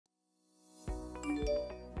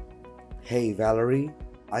Hey Valerie,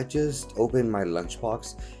 I just opened my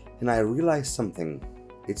lunchbox and I realized something.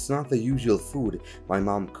 It's not the usual food my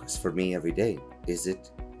mom cooks for me every day, is it?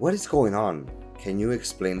 What is going on? Can you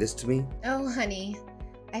explain this to me? Oh, honey,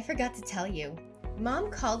 I forgot to tell you. Mom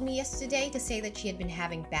called me yesterday to say that she had been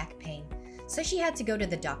having back pain, so she had to go to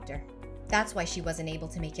the doctor. That's why she wasn't able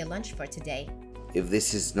to make your lunch for today. If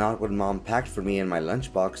this is not what mom packed for me in my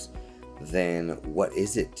lunchbox, then what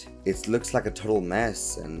is it? It looks like a total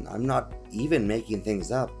mess and I'm not even making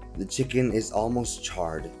things up. The chicken is almost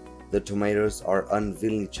charred, the tomatoes are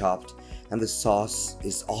unwillingly chopped, and the sauce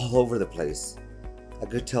is all over the place. I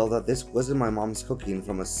could tell that this wasn't my mom's cooking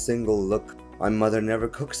from a single look. My mother never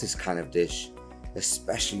cooks this kind of dish,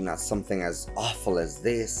 especially not something as awful as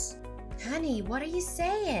this. Honey, what are you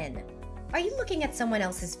saying? Are you looking at someone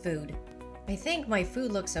else's food? I think my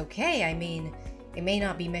food looks okay. I mean, it may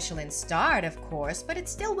not be Michelin starred, of course, but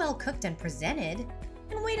it's still well cooked and presented.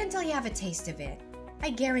 And wait until you have a taste of it. I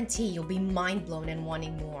guarantee you'll be mind blown and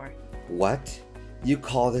wanting more. What? You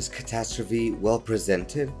call this catastrophe well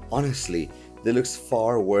presented? Honestly, this looks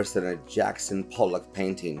far worse than a Jackson Pollock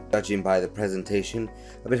painting. Judging by the presentation,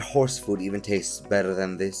 I bet horse food even tastes better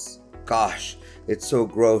than this. Gosh, it's so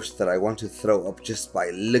gross that I want to throw up just by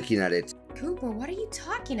looking at it. Cooper, what are you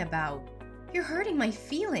talking about? You're hurting my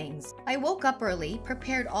feelings. I woke up early,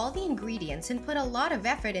 prepared all the ingredients, and put a lot of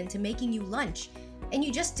effort into making you lunch, and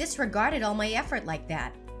you just disregarded all my effort like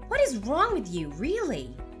that. What is wrong with you,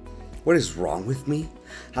 really? What is wrong with me?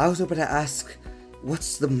 I was about to ask,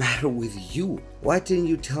 what's the matter with you? Why didn't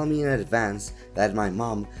you tell me in advance that my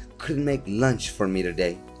mom couldn't make lunch for me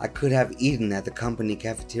today? I could have eaten at the company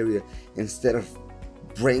cafeteria instead of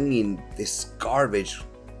bringing this garbage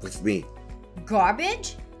with me.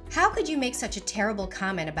 Garbage? How could you make such a terrible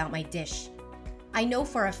comment about my dish? I know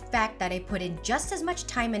for a fact that I put in just as much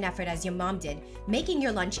time and effort as your mom did, making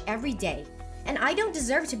your lunch every day, and I don't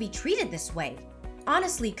deserve to be treated this way.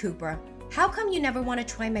 Honestly, Cooper, how come you never want to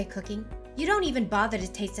try my cooking? You don't even bother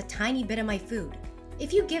to taste a tiny bit of my food.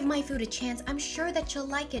 If you give my food a chance, I'm sure that you'll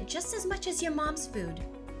like it just as much as your mom's food.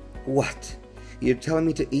 What? You're telling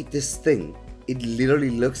me to eat this thing? It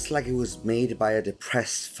literally looks like it was made by a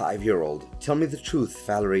depressed 5-year-old. Tell me the truth,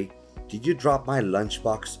 Valerie. Did you drop my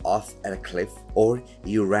lunchbox off at a cliff? Or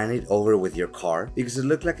you ran it over with your car? Because it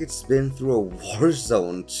looked like it's been through a war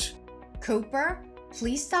zone. Cooper,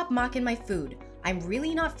 please stop mocking my food. I'm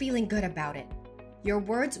really not feeling good about it. Your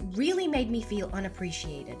words really made me feel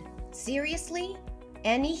unappreciated. Seriously?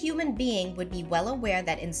 Any human being would be well aware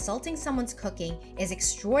that insulting someone's cooking is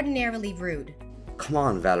extraordinarily rude. Come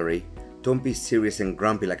on, Valerie. Don't be serious and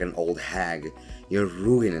grumpy like an old hag. You're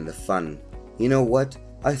ruining the fun. You know what?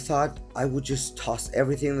 I thought I would just toss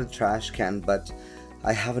everything in the trash can, but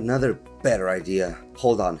I have another better idea.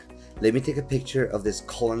 Hold on. Let me take a picture of this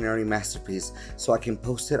culinary masterpiece so I can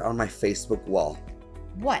post it on my Facebook wall.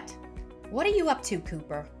 What? What are you up to,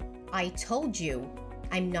 Cooper? I told you,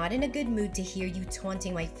 I'm not in a good mood to hear you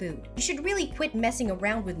taunting my food. You should really quit messing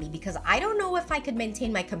around with me because I don't know if I could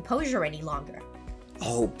maintain my composure any longer.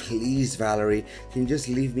 Oh, please, Valerie. Can you just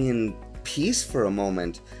leave me in peace for a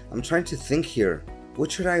moment? I'm trying to think here.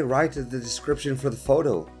 What should I write in the description for the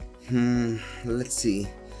photo? Let's see.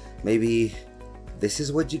 Maybe this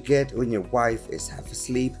is what you get when your wife is half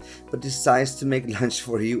asleep but decides to make lunch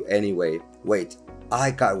for you anyway. Wait, I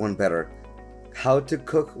got one better. How to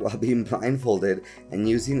cook while being blindfolded and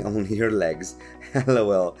using only your legs.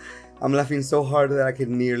 LOL. I'm laughing so hard that I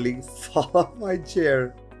can nearly fall off my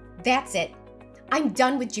chair. That's it. I'm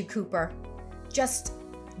done with you, Cooper. Just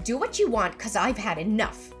do what you want because I've had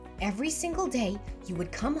enough. Every single day, you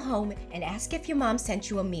would come home and ask if your mom sent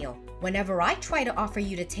you a meal. Whenever I try to offer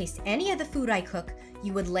you to taste any of the food I cook,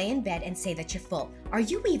 you would lay in bed and say that you're full. Are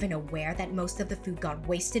you even aware that most of the food got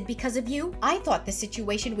wasted because of you? I thought the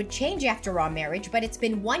situation would change after our marriage, but it's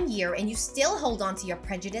been 1 year and you still hold on to your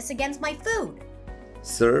prejudice against my food.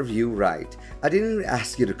 Serve you right. I didn't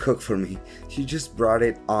ask you to cook for me. You just brought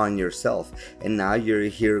it on yourself. And now you're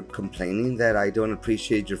here complaining that I don't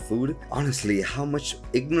appreciate your food? Honestly, how much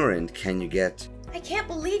ignorant can you get? I can't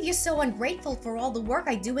believe you're so ungrateful for all the work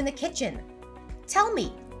I do in the kitchen. Tell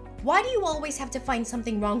me, why do you always have to find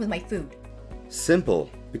something wrong with my food? Simple.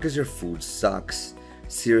 Because your food sucks.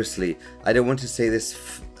 Seriously, I don't want to say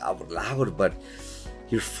this out loud, but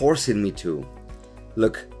you're forcing me to.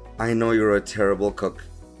 Look, I know you're a terrible cook,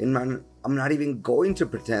 and I'm not even going to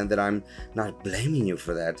pretend that I'm not blaming you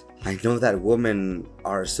for that. I know that women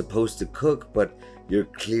are supposed to cook, but you're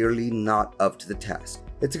clearly not up to the task.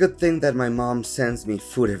 It's a good thing that my mom sends me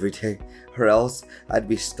food every day, or else I'd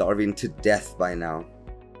be starving to death by now.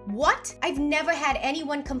 What? I've never had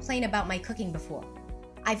anyone complain about my cooking before.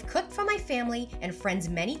 I've cooked for my family and friends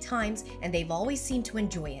many times, and they've always seemed to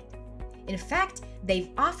enjoy it. In fact, they've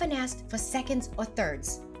often asked for seconds or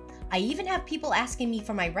thirds. I even have people asking me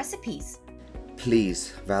for my recipes.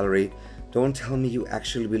 Please, Valerie, don't tell me you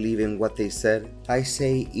actually believe in what they said. I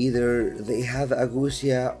say either they have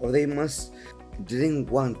agousia or they didn't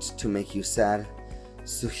want to make you sad.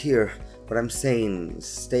 So here, what I'm saying,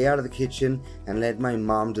 stay out of the kitchen and let my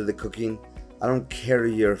mom do the cooking. I don't care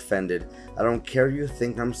you're offended. I don't care you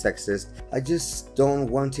think I'm sexist. I just don't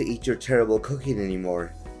want to eat your terrible cooking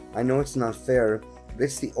anymore. I know it's not fair, but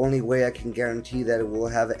it's the only way I can guarantee that we'll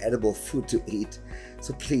have edible food to eat.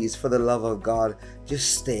 So please, for the love of God,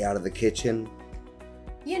 just stay out of the kitchen.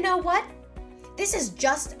 You know what? This is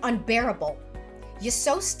just unbearable. You're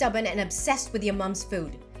so stubborn and obsessed with your mom's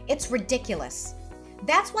food. It's ridiculous.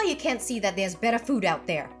 That's why you can't see that there's better food out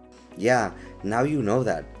there. Yeah, now you know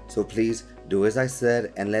that. So please, do as I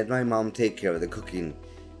said and let my mom take care of the cooking.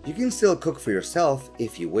 You can still cook for yourself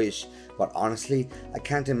if you wish, but honestly, I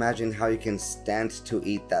can't imagine how you can stand to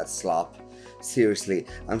eat that slop. Seriously,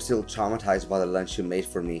 I'm still traumatized by the lunch you made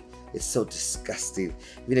for me. It's so disgusting.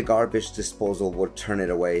 Even a garbage disposal would turn it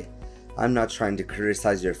away. I'm not trying to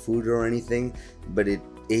criticize your food or anything, but it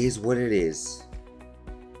is what it is.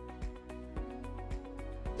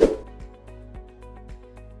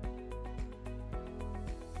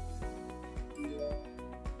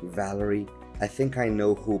 Valerie, I think I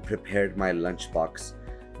know who prepared my lunchbox,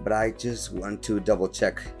 but I just want to double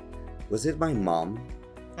check. Was it my mom?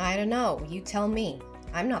 I don't know. You tell me.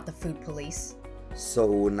 I'm not the food police.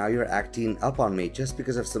 So now you're acting up on me just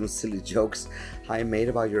because of some silly jokes I made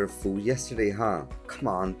about your food yesterday, huh? Come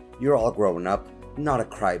on, you're all grown up, not a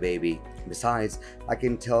crybaby. Besides, I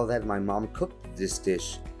can tell that my mom cooked this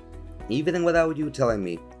dish, even without you telling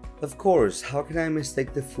me. Of course, how can I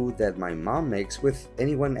mistake the food that my mom makes with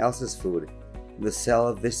anyone else's food? The smell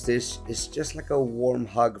of this dish is just like a warm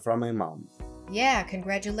hug from my mom. Yeah,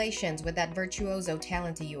 congratulations with that virtuoso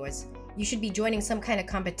talent of yours. You should be joining some kind of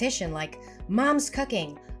competition like Mom's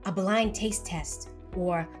Cooking, a blind taste test,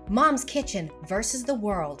 or Mom's Kitchen versus the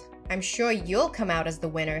world. I'm sure you'll come out as the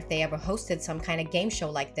winner if they ever hosted some kind of game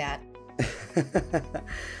show like that.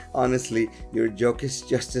 Honestly, your joke is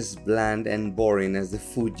just as bland and boring as the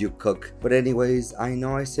food you cook. But anyways, I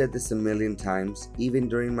know I said this a million times, even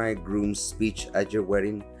during my groom's speech at your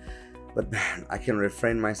wedding, but man, I can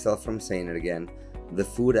refrain myself from saying it again. The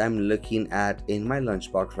food I'm looking at in my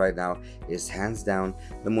lunchbox right now is hands down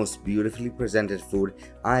the most beautifully presented food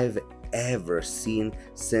I've ever seen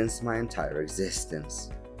since my entire existence.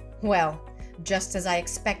 Well, just as I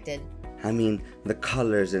expected. I mean, the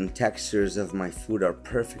colors and textures of my food are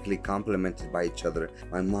perfectly complemented by each other.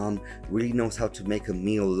 My mom really knows how to make a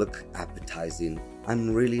meal look appetizing.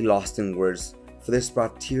 I'm really lost in words, for this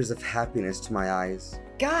brought tears of happiness to my eyes.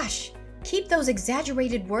 Gosh, keep those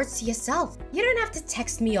exaggerated words to yourself. You don't have to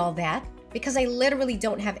text me all that, because I literally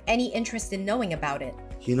don't have any interest in knowing about it.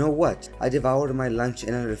 You know what? I devoured my lunch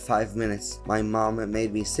in under 5 minutes. My mom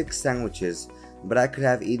made me 6 sandwiches, but I could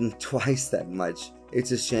have eaten twice that much.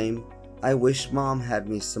 It's a shame. I wish Mom had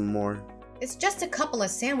me some more. It's just a couple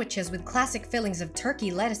of sandwiches with classic fillings of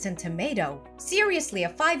turkey, lettuce, and tomato. Seriously, a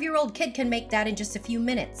 5-year-old kid can make that in just a few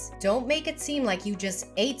minutes. Don't make it seem like you just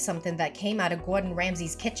ate something that came out of Gordon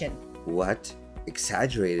Ramsay's kitchen. What?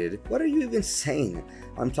 Exaggerated? What are you even saying?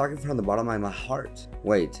 I'm talking from the bottom of my heart.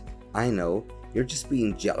 Wait, I know. You're just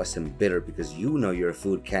being jealous and bitter because you know your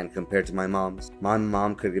food can't compare to my mom's. My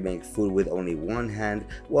mom could make food with only one hand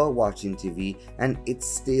while watching TV, and it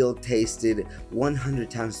still tasted 100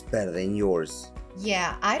 times better than yours.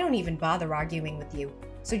 Yeah, I don't even bother arguing with you.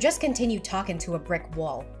 So just continue talking to a brick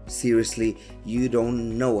wall. Seriously, you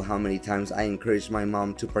don't know how many times I encouraged my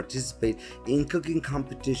mom to participate in cooking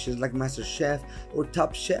competitions like Master Chef or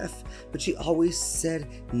Top Chef, but she always said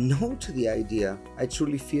no to the idea. I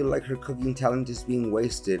truly feel like her cooking talent is being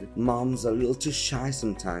wasted. Mom's a little too shy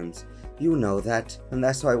sometimes. You know that, and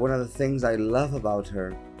that's why one of the things I love about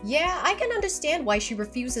her. Yeah, I can understand why she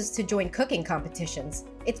refuses to join cooking competitions.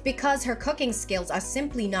 It's because her cooking skills are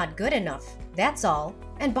simply not good enough. That's all.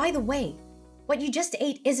 And by the way, what you just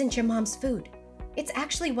ate isn't your mom's food. It's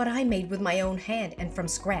actually what I made with my own hand and from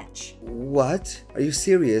scratch. What? Are you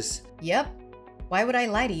serious? Yep. Why would I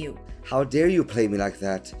lie to you? How dare you play me like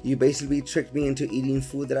that? You basically tricked me into eating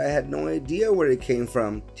food that I had no idea where it came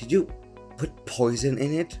from. Did you put poison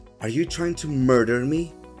in it? Are you trying to murder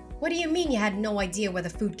me? What do you mean you had no idea where the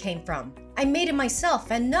food came from? I made it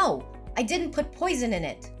myself, and no, I didn't put poison in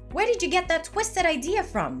it. Where did you get that twisted idea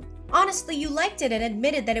from? Honestly, you liked it and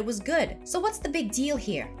admitted that it was good, so what's the big deal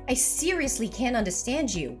here? I seriously can't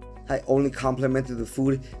understand you. I only complimented the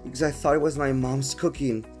food because I thought it was my mom's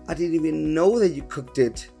cooking. I didn't even know that you cooked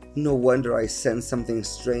it. No wonder I sensed something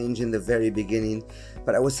strange in the very beginning,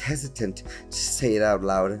 but I was hesitant to say it out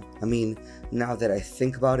loud. I mean, now that I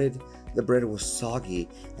think about it, the bread was soggy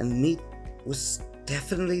and the meat was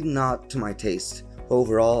definitely not to my taste.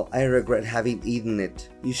 Overall, I regret having eaten it.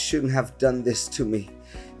 You shouldn't have done this to me.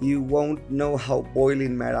 You won't know how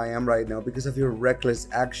boiling mad I am right now because of your reckless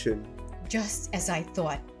action. Just as I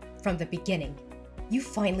thought from the beginning. You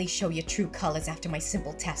finally show your true colors after my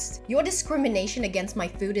simple test. Your discrimination against my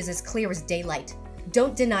food is as clear as daylight.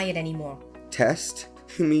 Don't deny it anymore. Test?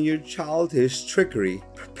 You mean your childish trickery?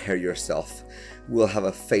 Prepare yourself. We'll have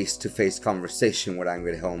a face-to-face conversation when I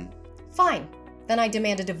get home. Fine. Then I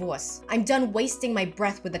demand a divorce. I'm done wasting my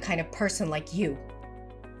breath with the kind of person like you.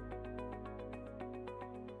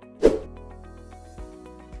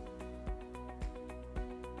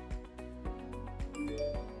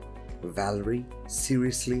 Valerie,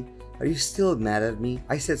 seriously? Are you still mad at me?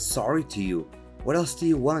 I said sorry to you. What else do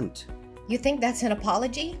you want? You think that's an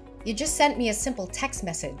apology? You just sent me a simple text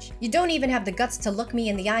message. You don't even have the guts to look me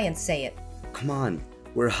in the eye and say it. Come on,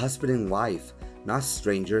 we're husband and wife, not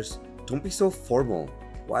strangers. Don't be so formal.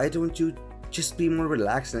 Why don't you just be more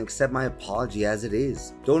relaxed and accept my apology as it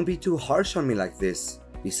is? Don't be too harsh on me like this.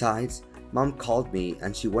 Besides, Mom called me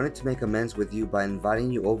and she wanted to make amends with you by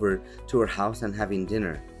inviting you over to her house and having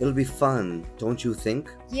dinner. It'll be fun, don't you think?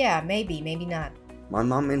 Yeah, maybe not. My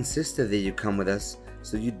mom insisted that you come with us,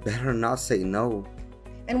 so you'd better not say no.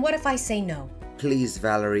 And what if I say no? Please,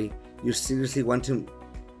 Valerie, you seriously want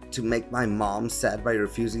to make my mom sad by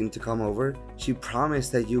refusing to come over? She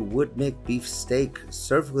promised that you would make beef steak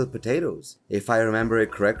served with potatoes. If I remember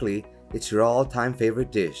it correctly, it's your all-time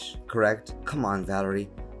favorite dish, correct? Come on, Valerie.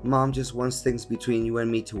 Mom just wants things between you and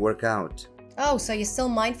me to work out. Oh, so you're still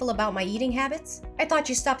mindful about my eating habits? I thought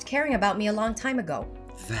you stopped caring about me a long time ago.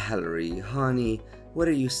 Valerie, honey, what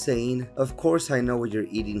are you saying? Of course I know your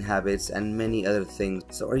eating habits and many other things.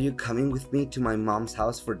 So are you coming with me to my mom's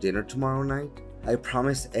house for dinner tomorrow night? I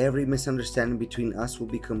promise every misunderstanding between us will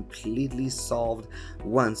be completely solved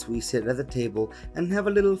once we sit at the table and have a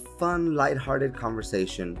little fun, lighthearted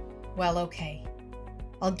conversation. Well, okay.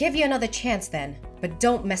 I'll give you another chance then, but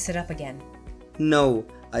don't mess it up again. No,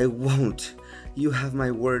 I won't. You have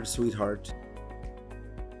my word, sweetheart.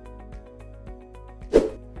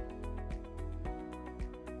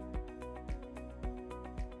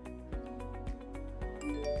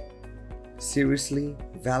 Seriously,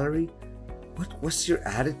 Valerie? What was your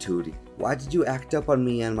attitude? Why did you act up on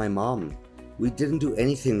me and my mom? We didn't do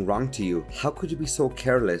anything wrong to you. How could you be so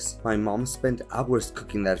careless? My mom spent hours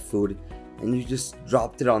cooking that food, and you just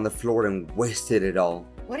dropped it on the floor and wasted it all.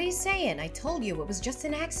 What are you saying? I told you it was just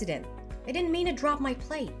an accident. I didn't mean to drop my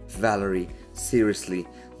plate. Valerie, seriously,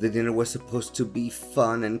 the dinner was supposed to be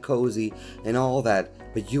fun and cozy and all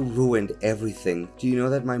that, but you ruined everything. Do you know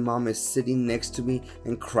that my mom is sitting next to me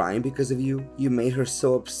and crying because of you? You made her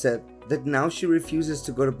so upset that now she refuses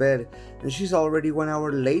to go to bed, and she's already 1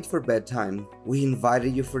 hour late for bedtime. We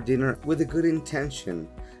invited you for dinner with a good intention.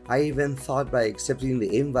 I even thought by accepting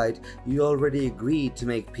the invite, you already agreed to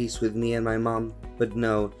make peace with me and my mom. But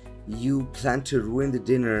no, you plan to ruin the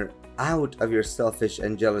dinner out of your selfish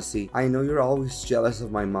and jealousy. I know you're always jealous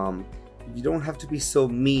of my mom. You don't have to be so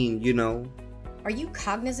mean, you know. Are you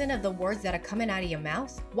cognizant of the words that are coming out of your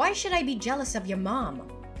mouth? Why should I be jealous of your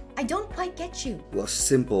mom? I don't quite get you. Well,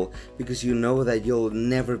 simple, because you know that you'll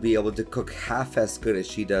never be able to cook half as good as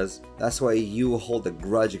she does. That's why you hold a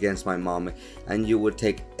grudge against my mom, and you would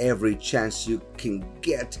take every chance you can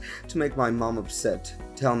get to make my mom upset.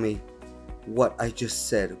 Tell me, what I just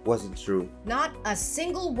said wasn't true. Not a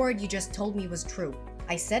single word you just told me was true.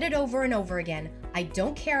 I said it over and over again. I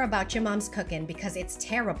don't care about your mom's cooking because it's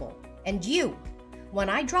terrible. And you, when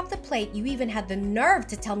I dropped the plate, you even had the nerve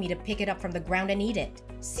to tell me to pick it up from the ground and eat it.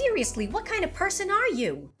 Seriously, what kind of person are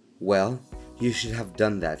you? Well, you should have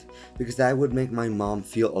done that, because that would make my mom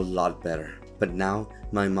feel a lot better. But now,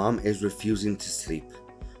 my mom is refusing to sleep.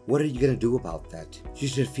 What are you gonna do about that? You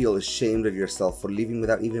should feel ashamed of yourself for leaving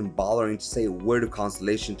without even bothering to say a word of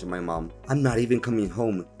consolation to my mom. I'm not even coming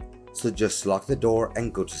home. So just lock the door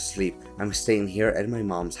and go to sleep. I'm staying here at my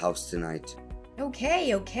mom's house tonight.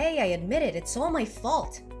 Okay, I admit it. It's all my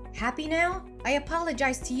fault. Happy now? I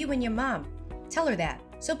apologize to you and your mom. Tell her that.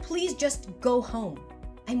 So please just go home.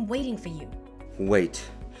 I'm waiting for you. Wait,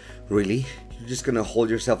 really? You're just gonna hold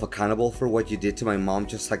yourself accountable for what you did to my mom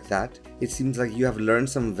just like that? It seems like you have learned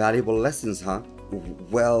some valuable lessons, huh?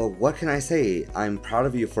 Well, what can I say? I'm proud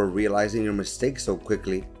of you for realizing your mistake so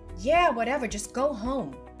quickly. Yeah, whatever, just go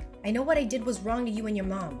home. I know what I did was wrong to you and your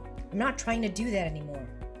mom. I'm not trying to do that anymore.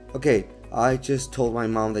 Okay, I just told my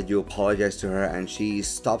mom that you apologized to her and she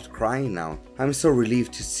stopped crying now. I'm so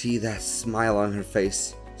relieved to see that smile on her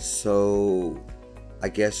face. So, I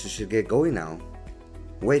guess you should get going now.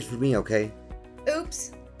 Wait for me, okay?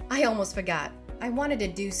 Oops, I almost forgot. I wanted to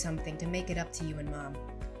do something to make it up to you and Mom.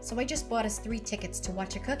 So I just bought us 3 tickets to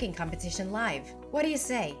watch a cooking competition live. What do you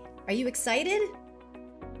say? Are you excited?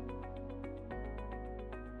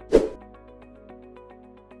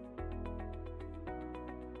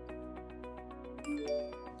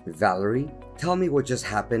 Valerie, tell me what just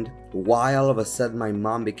happened. Why all of a sudden my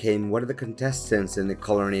mom became one of the contestants in the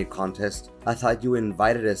culinary contest? I thought you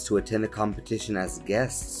invited us to attend the competition as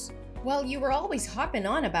guests. Well, you were always harping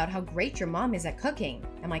on about how great your mom is at cooking.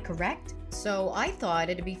 Am I correct? So I thought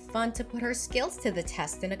it'd be fun to put her skills to the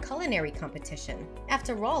test in a culinary competition.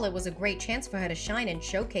 After all, it was a great chance for her to shine and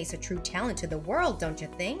showcase her true talent to the world, don't you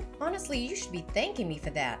think? Honestly, you should be thanking me for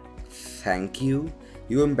that. Thank you?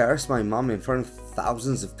 You embarrassed my mom in front of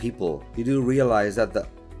thousands of people. You do realize that the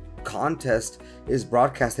contest is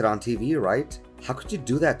broadcasted on TV, right? How could you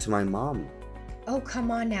do that to my mom? Oh, come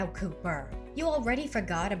on now, Cooper. You already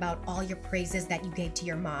forgot about all your praises that you gave to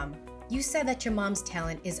your mom. You said that your mom's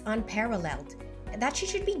talent is unparalleled, and that she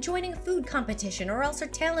should be joining a food competition or else her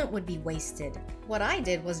talent would be wasted. What I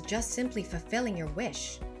did was just simply fulfilling your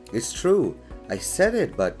wish. It's true. I said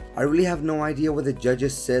it, but I really have no idea what the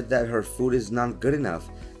judges said that her food is not good enough.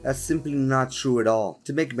 That's simply not true at all.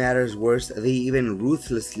 To make matters worse, they even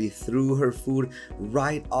ruthlessly threw her food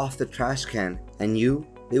right off the trash can. And you?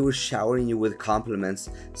 They were showering you with compliments,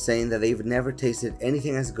 saying that they've never tasted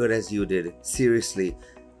anything as good as you did. Seriously,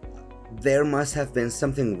 there must have been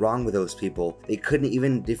something wrong with those people. They couldn't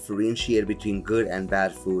even differentiate between good and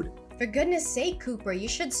bad food. For goodness sake, Cooper, you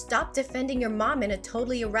should stop defending your mom in a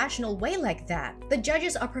totally irrational way like that. The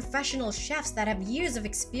judges are professional chefs that have years of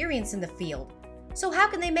experience in the field. So how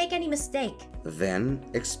can they make any mistake? Then,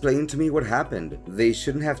 explain to me what happened. They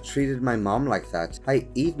shouldn't have treated my mom like that. I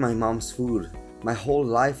eat my mom's food my whole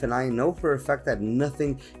life, and I know for a fact that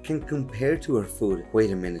nothing can compare to her food. Wait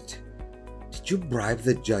a minute. Did you bribe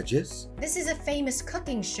the judges? This is a famous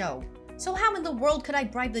cooking show. So how in the world could I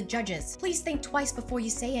bribe the judges? Please think twice before you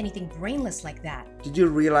say anything brainless like that. Did you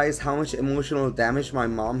realize how much emotional damage my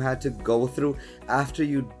mom had to go through after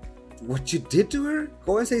what you did to her?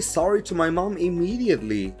 Go and say sorry to my mom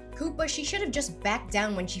immediately. Cooper, she should have just backed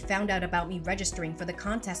down when she found out about me registering for the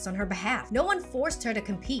contest on her behalf. No one forced her to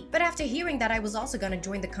compete, but after hearing that I was also going to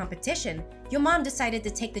join the competition, your mom decided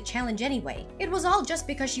to take the challenge anyway. It was all just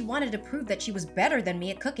because she wanted to prove that she was better than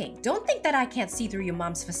me at cooking. Don't think that I can't see through your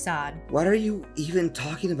mom's facade. What are you even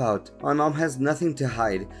talking about? My mom has nothing to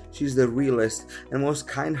hide. She's the realest and most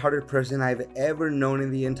kind-hearted person I've ever known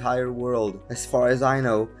in the entire world. As far as I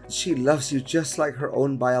know, she loves you just like her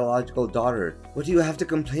own biological daughter. What do you have to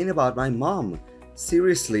complain about my mom?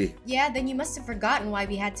 Seriously. Yeah, then you must have forgotten why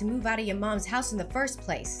we had to move out of your mom's house in the first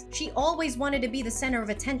place. She always wanted to be the center of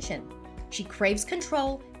attention. She craves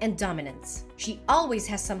control and dominance. She always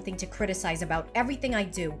has something to criticize about everything I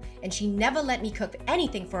do, and she never let me cook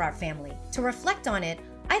anything for our family. To reflect on it,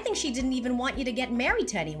 I think she didn't even want you to get married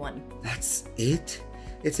to anyone. That's it?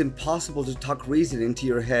 It's impossible to talk reason into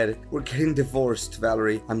your head. We're getting divorced,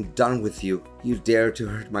 Valerie. I'm done with you. You dared to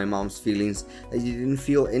hurt my mom's feelings, and you didn't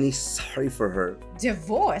feel any sorry for her.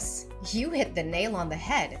 Divorce? You hit the nail on the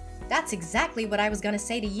head. That's exactly what I was gonna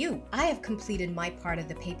say to you. I have completed my part of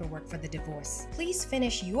the paperwork for the divorce. Please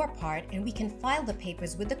finish your part and we can file the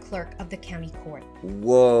papers with the clerk of the county court.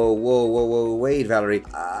 Whoa, wait, Valerie.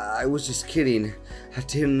 I was just kidding. I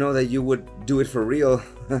didn't know that you would do it for real.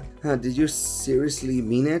 Did you seriously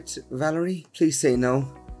mean it, Valerie? Please say no.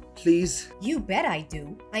 Please? You bet I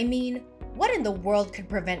do. I mean, what in the world could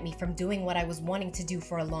prevent me from doing what I was wanting to do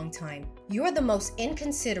for a long time? You're the most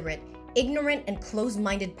inconsiderate, ignorant, and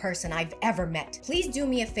closed-minded person I've ever met. Please do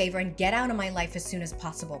me a favor and get out of my life as soon as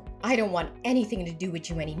possible. I don't want anything to do with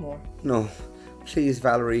you anymore. No, please,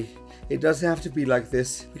 Valerie. It doesn't have to be like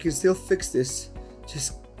this. We can still fix this.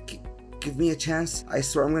 Just give me a chance. I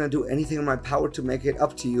swear I'm gonna do anything in my power to make it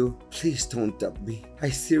up to you. Please don't dump me. I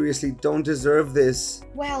seriously don't deserve this.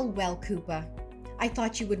 Well, Cooper. I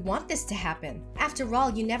thought you would want this to happen. After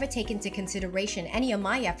all, you never take into consideration any of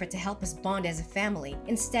my effort to help us bond as a family.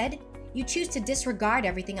 Instead, you choose to disregard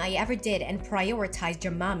everything I ever did and prioritized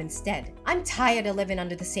your mom instead. I'm tired of living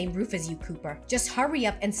under the same roof as you, Cooper. Just hurry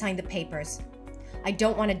up and sign the papers. I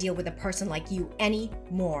don't want to deal with a person like you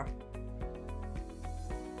anymore.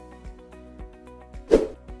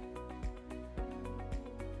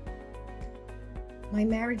 My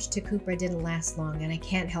marriage to Cooper didn't last long, and I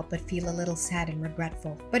can't help but feel a little sad and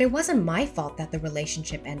regretful. But it wasn't my fault that the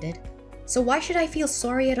relationship ended. So why should I feel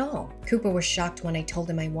sorry at all? Cooper was shocked when I told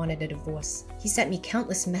him I wanted a divorce. He sent me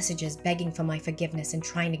countless messages begging for my forgiveness and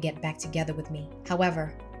trying to get back together with me.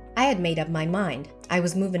 However, I had made up my mind. I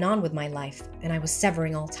was moving on with my life, and I was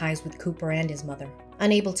severing all ties with Cooper and his mother.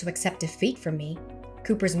 Unable to accept defeat from me,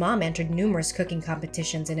 Cooper's mom entered numerous cooking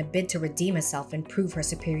competitions in a bid to redeem herself and prove her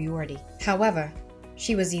superiority. However,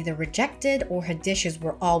 she was either rejected or her dishes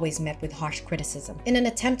were always met with harsh criticism. In an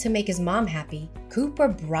attempt to make his mom happy, Cooper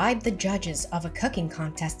bribed the judges of a cooking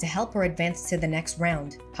contest to help her advance to the next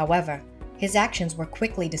round. However, his actions were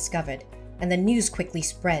quickly discovered, and the news quickly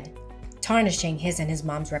spread, tarnishing his and his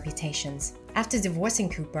mom's reputations. After divorcing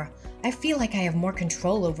Cooper, I feel like I have more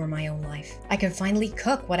control over my own life. I can finally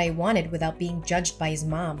cook what I wanted without being judged by his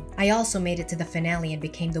mom. I also made it to the finale and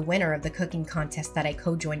became the winner of the cooking contest that I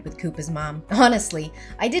co-joined with Cooper's mom. Honestly,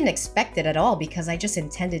 I didn't expect it at all because I just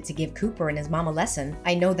intended to give Cooper and his mom a lesson.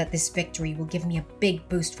 I know that this victory will give me a big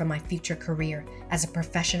boost for my future career as a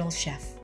professional chef.